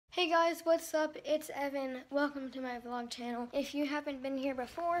Hey guys, what's up? It's Evan. Welcome to my vlog channel. If you haven't been here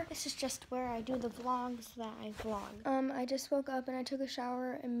before, this is just where I do the vlogs that I vlog. I just woke up and I took a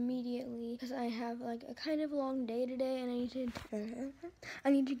shower immediately because I have like a kind of long day today and I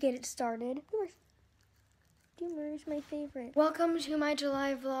need to get it started. Humor is my favorite. Welcome to my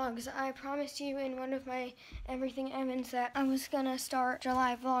July vlogs. I promised you in one of my Everything Evans that I was gonna start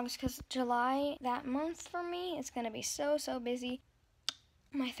July vlogs because July, that month for me, is gonna be so busy.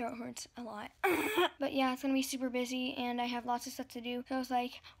 My throat hurts a lot. But yeah, it's gonna be super busy and I have lots of stuff to do. So I was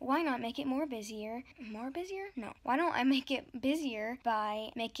like, why not make it more busier? More busier? No. Why don't I make it busier by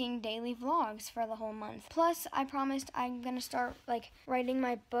making daily vlogs for the whole month? Plus, I promised I'm gonna start like writing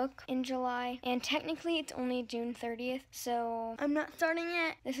my book in July. And technically it's only June 30th. So I'm not starting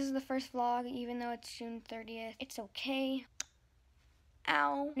yet. This is the first vlog even though it's June 30th. It's okay.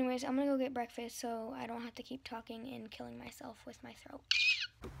 Ow. Anyways, I'm gonna go get breakfast so I don't have to keep talking and killing myself with my throat.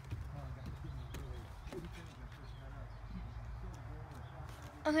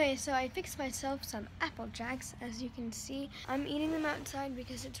 Okay, so I fixed myself some Apple Jacks, as you can see. I'm eating them outside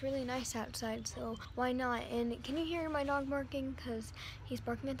because it's really nice outside, so why not? And can you hear my dog barking? Because he's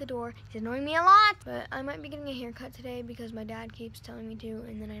barking at the door. He's annoying me a lot! But I might be getting a haircut today because my dad keeps telling me to,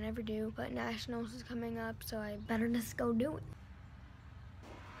 and then I never do. But Nationals is coming up, so I better just go do it.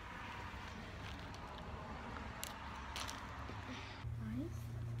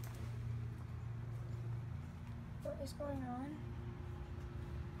 What is going on?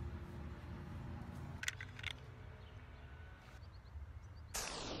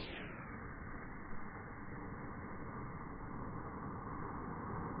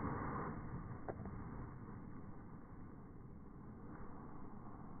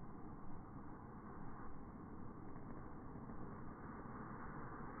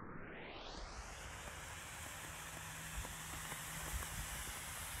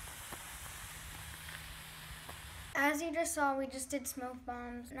 As you just saw, we just did smoke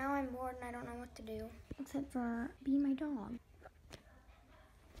bombs. Now I'm bored and I don't know what to do. Except for be my dog.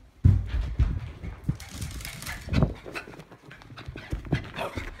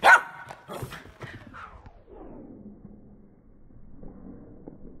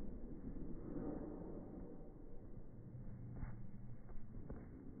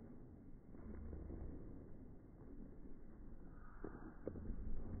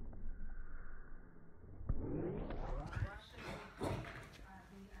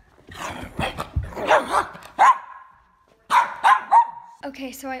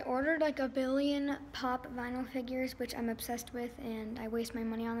 Okay, so I ordered like a billion pop vinyl figures, which I'm obsessed with, and I waste my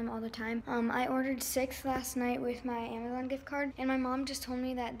money on them all the time. I ordered 6 last night with my Amazon gift card, and my mom just told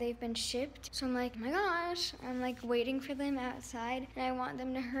me that they've been shipped. So I'm like, oh my gosh, I'm like waiting for them outside, and I want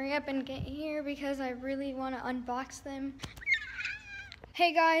them to hurry up and get here because I really want to unbox them.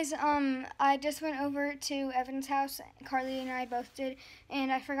 Hey guys, I just went over to Evan's house. Carly and I both did,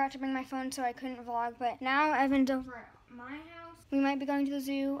 and I forgot to bring my phone so I couldn't vlog, but now Evan's over at my house. We might be going to the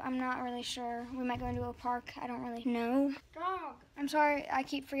zoo. I'm not really sure. We might go into a park. I don't really know. Dog. I'm sorry. I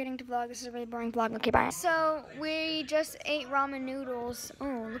keep forgetting to vlog. This is a really boring vlog. Okay, bye. So, we just ate ramen noodles.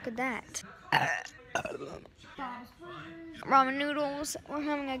 Oh, look at that. Ramen noodles. We're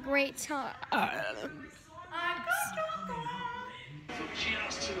having a great time.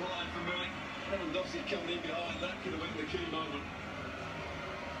 Just too high for me. Lewandowski coming in behind that could have been the key moment.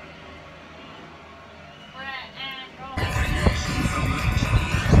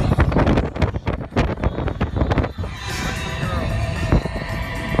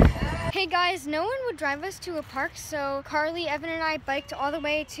 Hey guys, no one would drive us to a park, so Carly, Evan, and I biked all the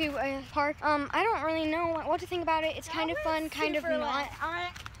way to a park. I don't really know what to think about it. It's kind of fun, kind of not.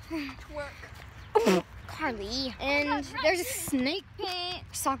 Carly. And there's a snake pit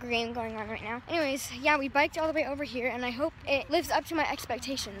soccer game going on right now. Anyways, yeah, we biked all the way over here, and I hope it lives up to my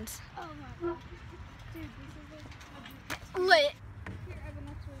expectations. Oh my god. Dude, this is lit. Here, Evan,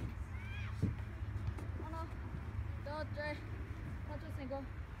 next week. Oh no. Don't try.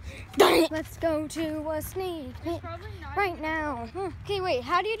 Let's go to a snake pit right now. Okay, wait,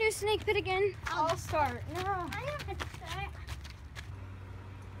 how do you do snake pit again? I'll start. No.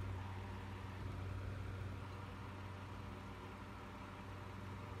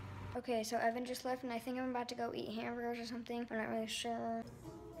 Okay, so Evan just left and I think I'm about to go eat hamburgers or something. I'm not really sure.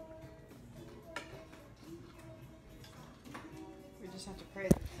 We just have to pray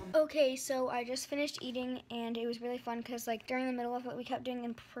that Okay, so I just finished eating and it was really fun because like during the middle of it we kept doing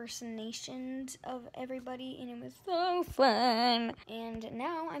impersonations of everybody and it was so fun. And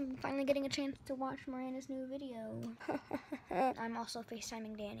now I'm finally getting a chance to watch Miranda's new video. I'm also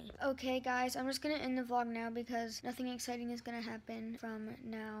FaceTiming Danny. Okay guys, I'm just gonna end the vlog now because nothing exciting is gonna happen from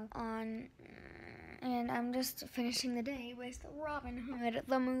now on. And I'm just finishing the day with Robin Hood,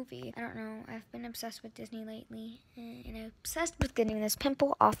 the movie. I don't know, I've been obsessed with Disney lately. And I'm obsessed with getting this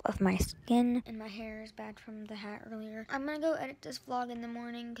pimple off of my skin. And my hair is bad from the hat earlier. I'm gonna go edit this vlog in the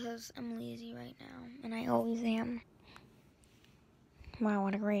morning because I'm lazy right now. And I always am. Wow,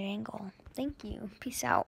 what a great angle. Thank you. Peace out.